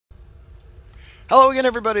Hello again,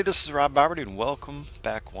 everybody. This is Rob Boberty, and welcome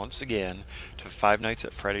back once again to Five Nights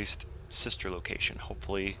at Freddy's sister location.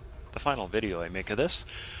 Hopefully, the final video I make of this.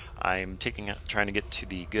 I'm trying to get to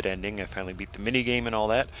the good ending. I finally beat the mini game and all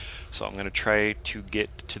that, so I'm going to try to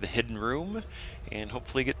get to the hidden room and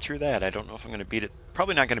hopefully get through that. I don't know if I'm going to beat it.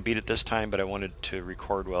 Probably not going to beat it this time, but I wanted to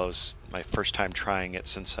record while it was my first time trying it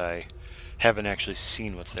since I haven't actually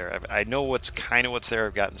seen what's there. I know what's there.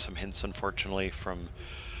 I've gotten some hints, unfortunately, from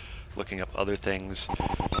looking up other things,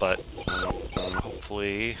 but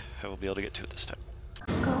hopefully I will be able to get to it this time.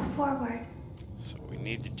 Go forward. So what we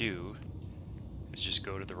need to do is just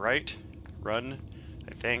go to the right, run,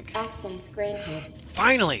 I think. Access granted.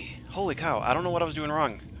 Finally! Holy cow, I don't know what I was doing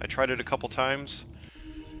wrong. I tried it a couple times.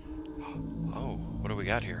 Oh, what do we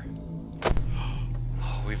got here?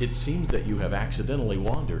 Oh, It seems that you have accidentally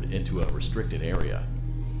wandered into a restricted area.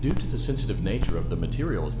 Due to the sensitive nature of the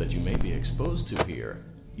materials that you may be exposed to here,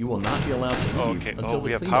 you will not be allowed to leave until we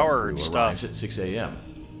the have cleanup power crew and stuff. arrives at 6 a.m.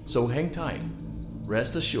 So hang tight.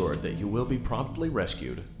 Rest assured that you will be promptly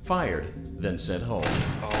rescued, fired, then sent home.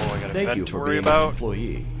 Oh, I got a Thank vent you to for worry being about. an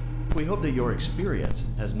employee. We hope that your experience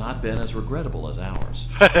has not been as regrettable as ours.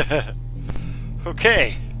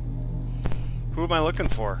 Okay. Who am I looking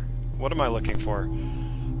for? What am I looking for?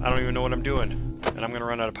 I don't even know what I'm doing, and I'm going to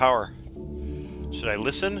run out of power. Should I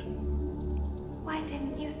listen? Why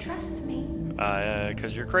didn't you trust me?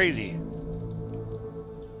 'Cause you're crazy.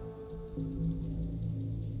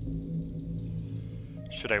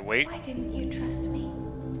 Should I wait? Why didn't you trust me?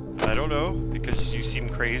 I don't know, because you seem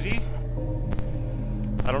crazy.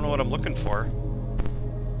 I don't know what I'm looking for.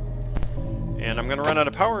 And I'm gonna run out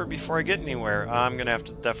of power before I get anywhere. I'm gonna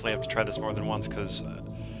definitely have to try this more than once, because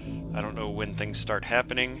I don't know when things start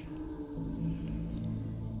happening.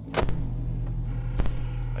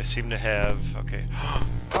 I seem to have... okay.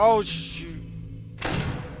 Oh, shoot.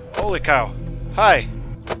 Holy cow. Hi.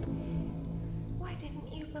 Why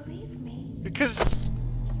didn't you believe me? Because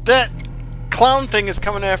that clown thing is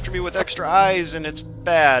coming after me with extra eyes, and it's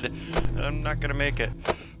bad. And I'm not gonna make it.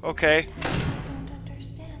 Okay. I don't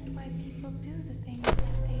understand why people do the things that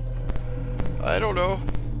they do. I don't know.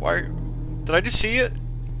 Why? Did I just see it?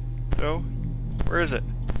 No. Where is it?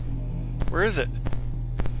 Where is it?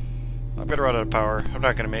 I'm gonna run out of power. I'm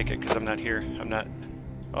not gonna make it because I'm not here. I'm not...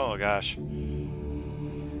 oh gosh.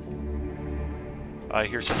 I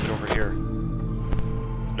hear something over here.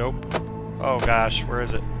 Nope. Oh gosh, where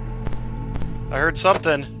is it? I heard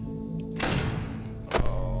something.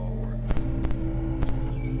 Oh.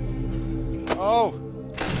 Oh!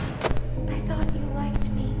 I thought you liked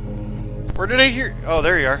me. Where did I hear? Oh,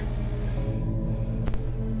 there you are.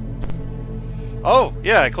 Oh,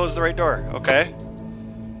 yeah, I closed the right door. Okay.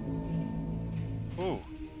 Ooh.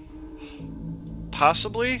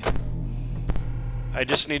 Possibly? I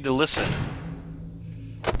just need to listen.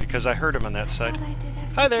 Because I heard him on that side. I did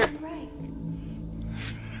everything Hi there. right.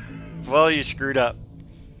 Well, you screwed up.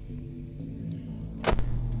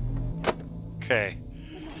 Okay.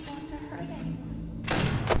 You don't want to hurt anyone.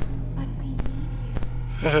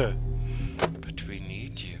 But we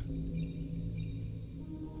need you.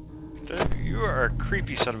 But we need you. You are a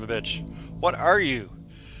creepy son of a bitch. What are you?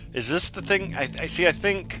 Is this the thing? I see, I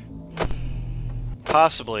think...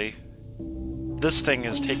 possibly... this thing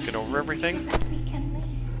has taken over everything? So that we can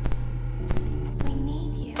leave. We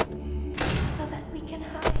need you. So that we can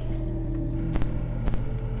hide.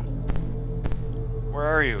 Where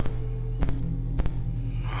are you?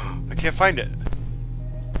 I can't find it.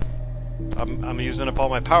 I'm using up all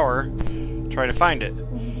my power trying to find it.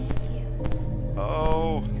 We need you.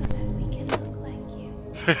 Oh. So that we can look like you.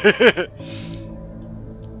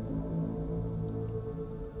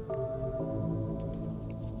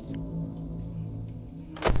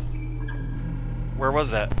 Where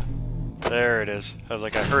was that? There it is. I was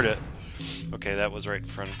like, I heard it. Okay, that was right in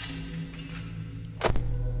front.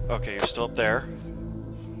 Okay, you're still up there.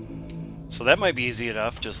 So that might be easy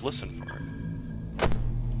enough. Just listen for it.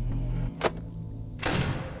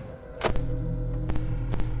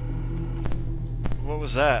 What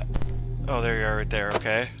was that? Oh, there you are right there.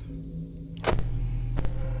 Okay.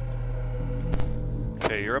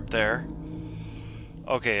 Okay, you're up there.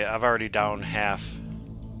 Okay, I've already down half.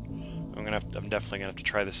 I'm definitely gonna have to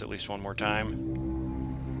try this at least one more time.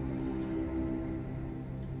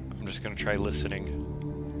 I'm just gonna try listening.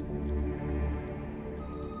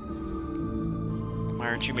 Why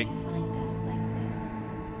aren't you making... Find us like this.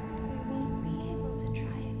 We won't be able to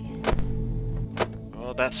try again.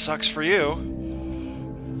 Well, that sucks for you.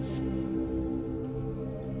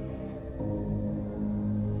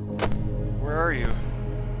 Where are you?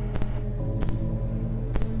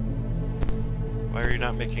 Why are you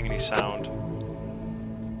not making any sound?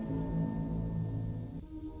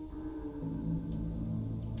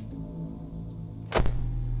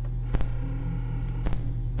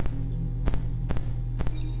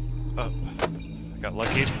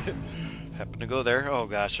 Happen to go there. Oh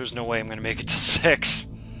gosh, there's no way I'm gonna make it till 6.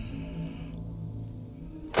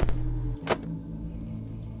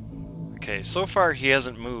 Okay, so far he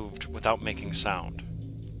hasn't moved without making sound.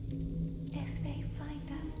 If they find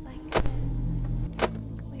us like this,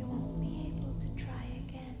 we won't be able to try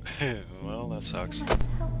again. Well, that sucks. You must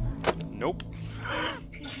help us. Nope.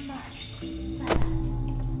 You must let us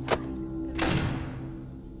inside the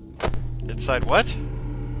room. Inside what?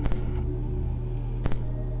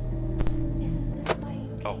 Isn't this why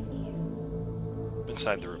you Oh. came here?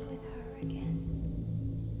 Inside the To be room. with her again.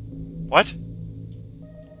 What?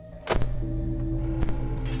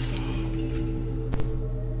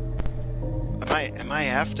 Am I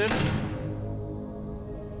Afton?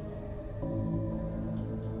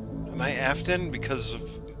 Am I Afton because of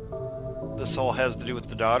this all has to do with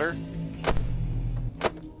the daughter?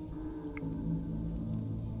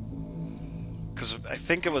 Because I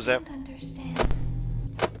think it was I don't understand.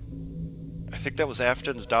 I think that was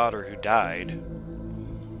Afton's daughter who died.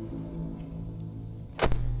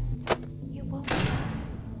 You won't die.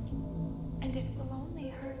 And it will only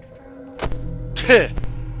hurt for a moment.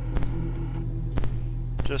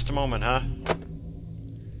 Just a moment, huh?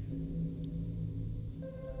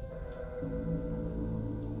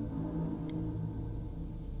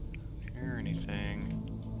 Hear anything?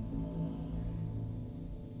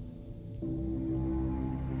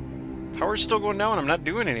 Power's still going down. I'm not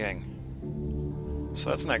doing anything. So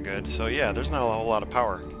that's not good. So yeah, there's not a whole lot of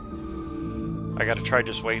power. I gotta try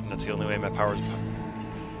just waiting. That's the only way my power's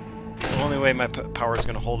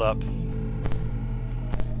gonna hold up.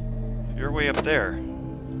 You're way up there.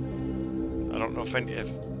 I don't know if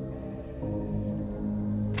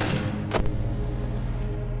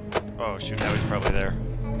oh shoot, now he's probably there.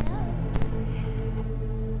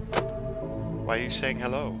 Why are you saying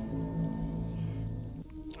hello?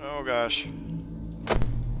 Oh gosh.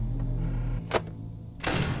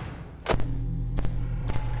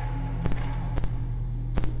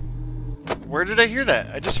 Where did I hear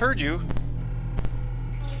that? I just heard you.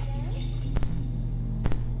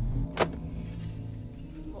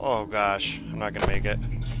 Oh gosh, I'm not gonna make it.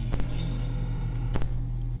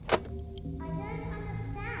 I don't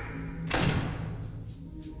understand.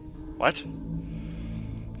 What?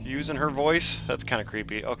 Using her voice? That's kind of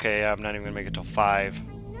creepy. Okay, I'm not even gonna make it till 5. I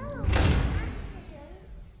know. Accident.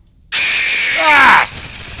 Ah!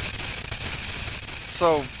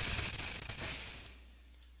 So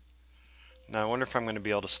now I wonder if I'm gonna be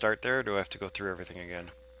able to start there, or do I have to go through everything again?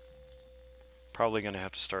 Probably gonna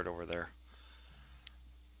have to start over there.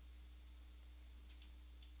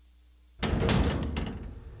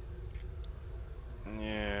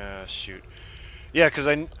 Yeah, shoot. Yeah, because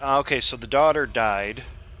okay, so the daughter died,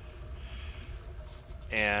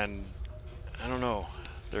 and I don't know.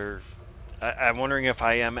 I'm wondering if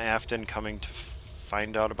I am Afton coming to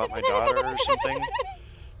find out about my daughter or something.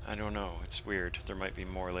 I don't know. It's weird. There might be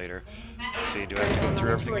more later. Let's see. Do I have to go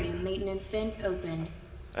through everything? Maintenance vent opened.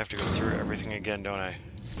 I have to go through everything again, don't I?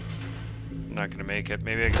 I'm not gonna make it.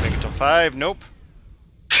 Maybe I can make it till 5. Nope.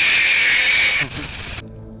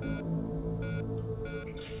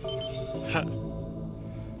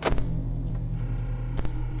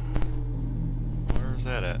 Where's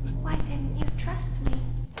that at? Why didn't you trust me?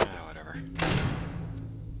 Ah, whatever.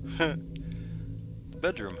 The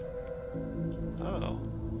bedroom. Oh.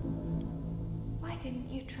 Why didn't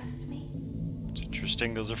you trust me? It's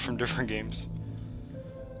interesting. Those are from different games.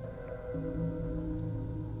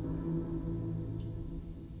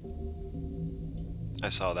 I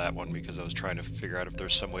saw that one because I was trying to figure out if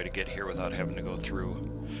there's some way to get here without having to go through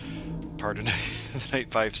part of the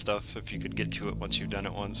Night 5 stuff, if you could get to it once you've done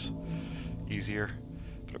it once. Easier.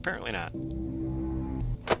 But apparently not.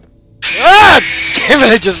 Ah! Damn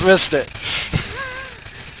it, I just missed it!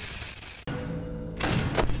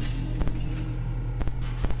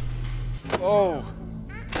 Oh!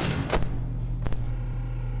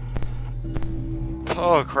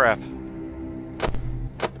 Oh crap.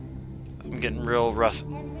 I'm getting real rough.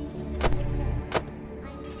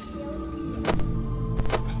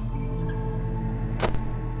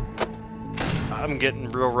 I'm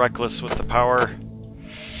getting real reckless with the power.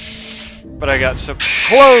 But I got so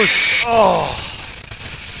close! Oh!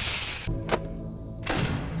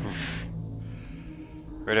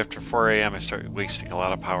 Right after 4 a.m. I started wasting a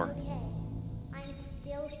lot of power. I'm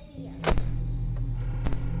still here.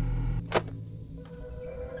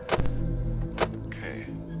 Okay.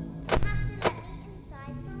 You have to let me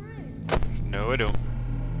inside the room. No, I don't.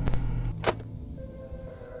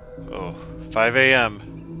 Oh, 5 a.m.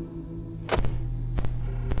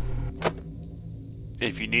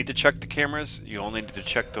 If you need to check the cameras, you only need to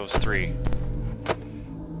check those 3.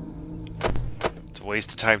 It's a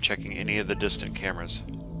waste of time checking any of the distant cameras.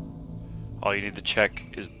 All you need to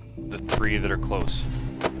check is the 3 that are close.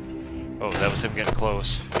 Oh, that was him getting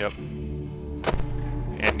close. Yep.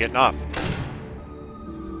 And getting off.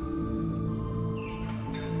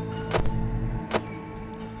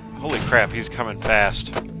 Holy crap, he's coming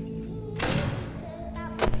fast.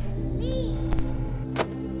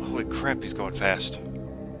 Holy crap, he's going fast.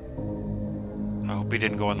 I hope he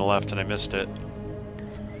didn't go on the left and I missed it.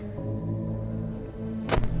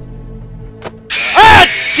 Ah!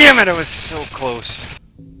 Damn it, I was so close.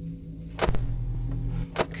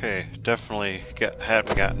 Okay, definitely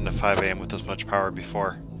hadn't gotten to 5 AM with this much power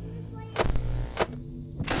before.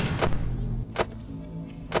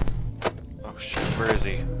 Oh shit, where is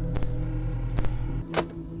he?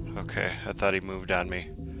 Okay, I thought he moved on me.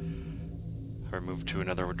 Or moved to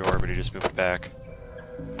another door, but he just moved back.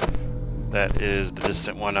 That is the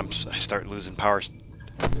distant one. I start losing power.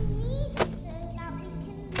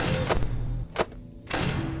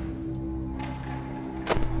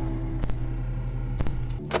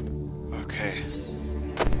 Okay.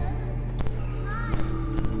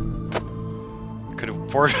 Could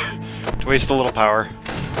afford to waste a little power.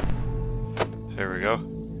 There we go.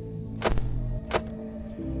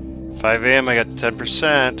 5 AM, I got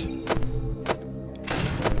 10%.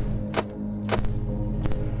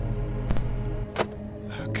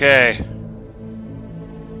 Okay.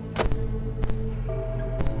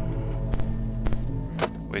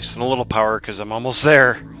 Wasting a little power because I'm almost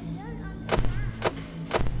there.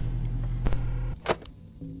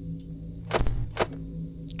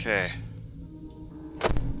 Okay.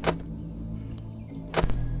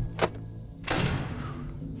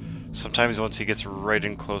 Sometimes once he gets right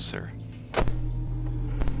in closer.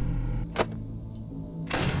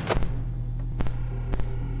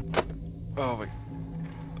 Oh my.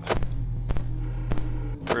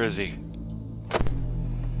 Where is he?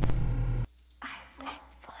 I will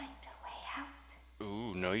find a way out.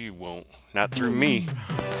 Ooh, no you won't. Not through me.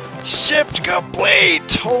 Shift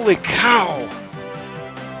complete! Holy cow!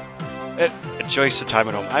 Enjoy some time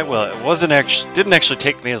at home. I will. It didn't actually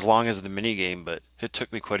take me as long as the mini game, but it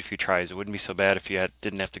took me quite a few tries. It wouldn't be so bad if you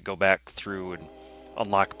didn't have to go back through and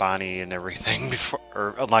unlock Bonnie and everything before,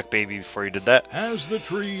 or unlock Baby before you did that. As the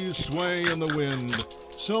trees sway in the wind,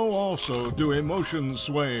 so also do emotions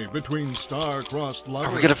sway between star-crossed lovers.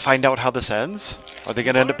 Are we gonna find out how this ends? Are they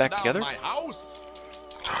gonna end up back together? My house?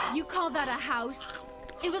 You call that a house?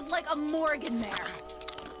 It was like a morgue in there.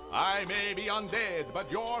 I may be undead,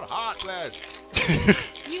 but you're heartless.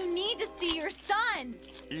 You need to see your son.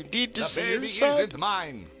 You need to The see your baby son. isn't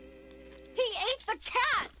mine. He ate the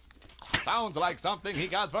cat. Sounds like something he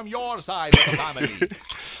got from your side of the family.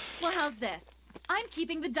 Well, how's this? I'm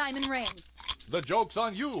keeping the diamond ring. The joke's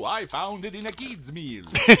on you. I found it in a kid's meal.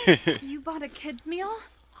 You bought a kid's meal?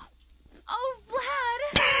 Oh,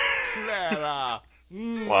 Vlad! Clara.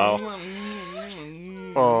 Wow.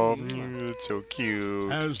 Oh, it's so cute.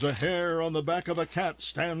 As the hair on the back of a cat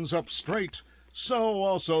stands up straight, so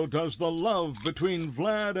also does the love between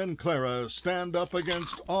Vlad and Clara stand up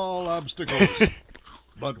against all obstacles.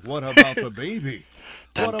 But what about the baby?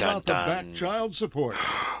 Dun, What dun, about the dun. back child support?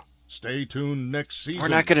 Stay tuned next season. We're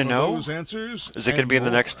not gonna for know? those answers. Is it gonna and be in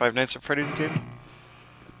the more. next Five Nights at Freddy's game?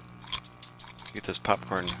 Get this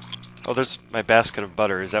popcorn. Oh, there's my basket of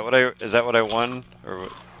butter. Is that what I won? Or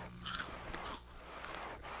what?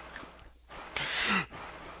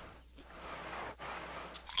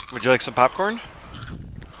 Would you like some popcorn?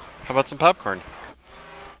 How about some popcorn?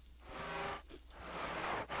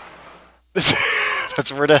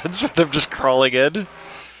 That's where it ends with them just crawling in.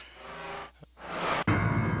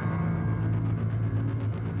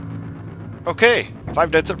 Okay,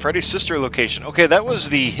 Five Nights at Freddy's sister location. Okay, that was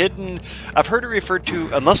the hidden... I've heard it referred to,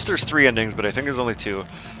 unless there's 3 endings, but I think there's only 2.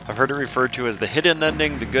 I've heard it referred to as the hidden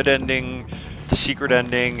ending, the good ending, the secret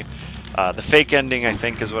ending, the fake ending, I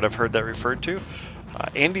think, is what I've heard that referred to.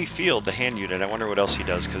 Andy Field, the hand unit, I wonder what else he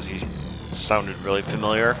does, because he sounded really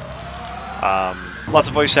familiar. Lots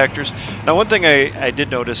of voice actors. Now, one thing I did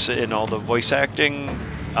notice in all the voice acting,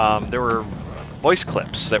 there were voice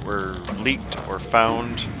clips that were leaked or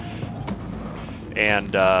found.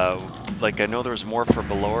 And, like, I know there was more for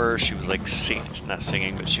below her. She was, like, not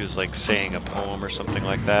singing, but she was, like, saying a poem or something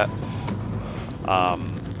like that.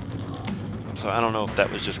 So I don't know if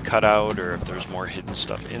that was just cut out or if there's more hidden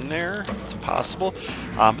stuff in there. It's possible.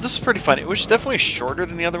 But this is pretty fun. It was definitely shorter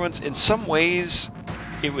than the other ones. In some ways,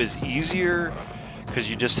 it was easier because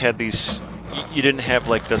you just had these... You didn't have,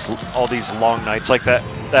 like, all these long nights. Like,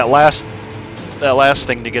 that last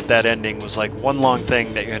thing to get that ending was like one long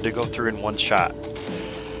thing that you had to go through in one shot,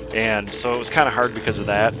 and so it was kind of hard because of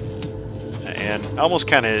that. and almost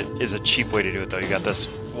kind of is a cheap way to do it though. You got this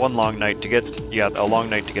one long night to get, you got a long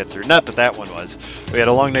night to get through. Not that that one was. We had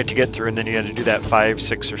a long night to get through, and then you had to do that 5,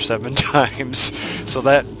 6, or 7 times. So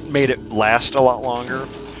that made it last a lot longer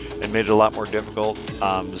and made it a lot more difficult.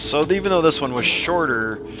 So even though this one was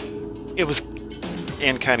shorter, it was,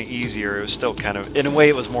 and kind of easier, it was still kind of, in a way,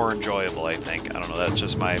 it was more enjoyable, I think. I don't know, that's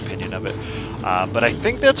just my opinion of it. But I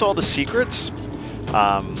think that's all the secrets.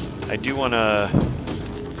 I do want to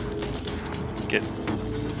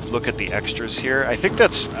look at the extras here. I think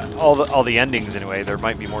that's all the endings anyway. There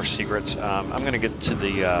might be more secrets. I'm going to get to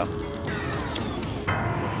the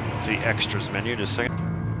extras menu just a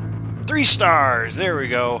second. 3 stars! There we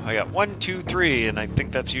go. I got 1, 2, 3, and I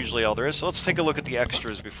think that's usually all there is. So let's take a look at the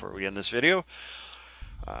extras before we end this video.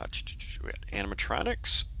 We got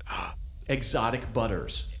animatronics. Exotic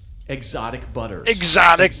butters. Exotic butters.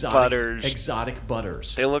 Exotic butters. Exotic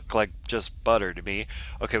butters. They look like just butter to me.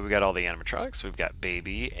 Okay, we got all the animatronics. We've got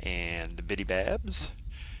Baby and the Bitty Babs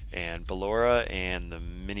and Ballora and the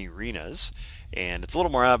Mini Renas. And it's a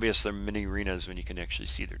little more obvious they're Mini Renas when you can actually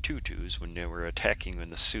see their tutus. When they were attacking in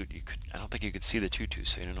the suit, I don't think you could see the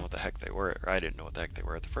tutus, so you didn't know what the heck they were. Or I didn't know what the heck they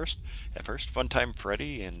were at first. Funtime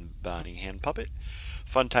Freddy and Bonnie Hand Puppet.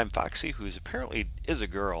 Funtime Foxy, who apparently is a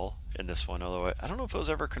girl in this one, although I don't know if it was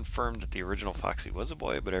ever confirmed that the original Foxy was a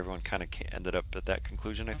boy, but everyone kind of ended up at that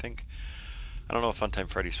conclusion, I think. I don't know if Funtime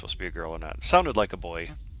Freddy's supposed to be a girl or not. It sounded like a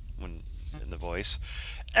boy when in the voice.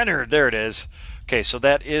 Ennerd, there it is. Okay, so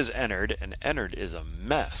that is Ennerd, and Ennerd is a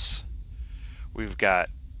mess. We've got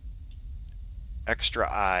extra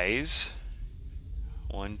eyes.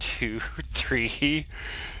 1, 2, 3.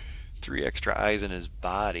 3 extra eyes in his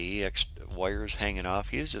body. Extra wires hanging off.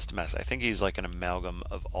 He is just a mess. I think he's like an amalgam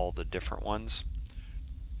of all the different ones.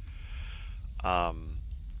 Well,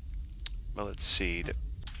 let's see.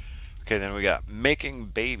 Okay, then we got making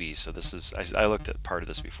babies. So this is, I looked at part of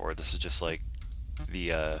this before. This is just like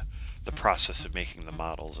the process of making the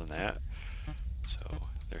models and that. So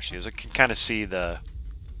there she is. I can kind of see the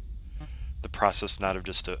process, not of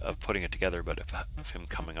just of putting it together, but of him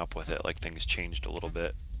coming up with it. Like things changed a little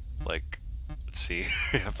bit. Like, let's see,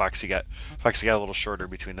 Foxy got a little shorter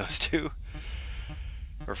between those two.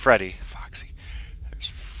 Or Freddy, Foxy. There's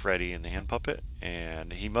Freddy and the hand puppet,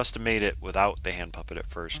 and he must have made it without the hand puppet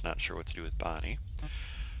at first. Not sure what to do with Bonnie.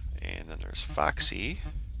 And then there's Foxy.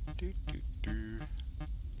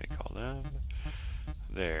 Make all them.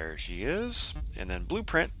 There she is. And then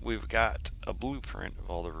blueprint. We've got a blueprint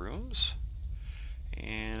of all the rooms,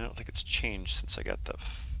 and I don't think it's changed since I got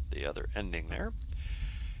the other ending there.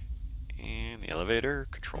 And the elevator,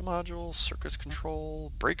 control module, circus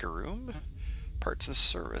control, breaker room, parts and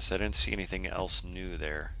service. I didn't see anything else new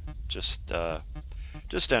there. Just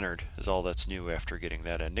Ennerd is all that's new after getting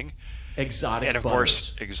that ending. Exotic and of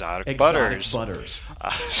butters. Course, exotic butters. Butters.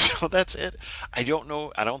 So that's it. I don't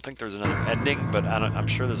know. I don't think there's another ending, but I'm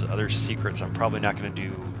sure there's other secrets. I'm probably not going to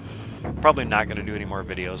do. Probably not going to do any more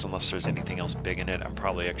videos unless there's anything else big in it. I'm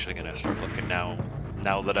probably actually going to start looking now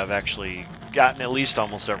that I've actually gotten at least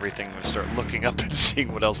almost everything. I'm going to start looking up and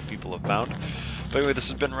seeing what else people have found. But anyway, this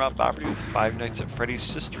has been Rob Boberty with Five Nights at Freddy's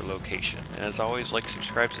sister location. And as always, like,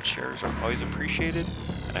 subscribes, and shares are always appreciated.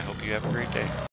 And I hope you have a great day.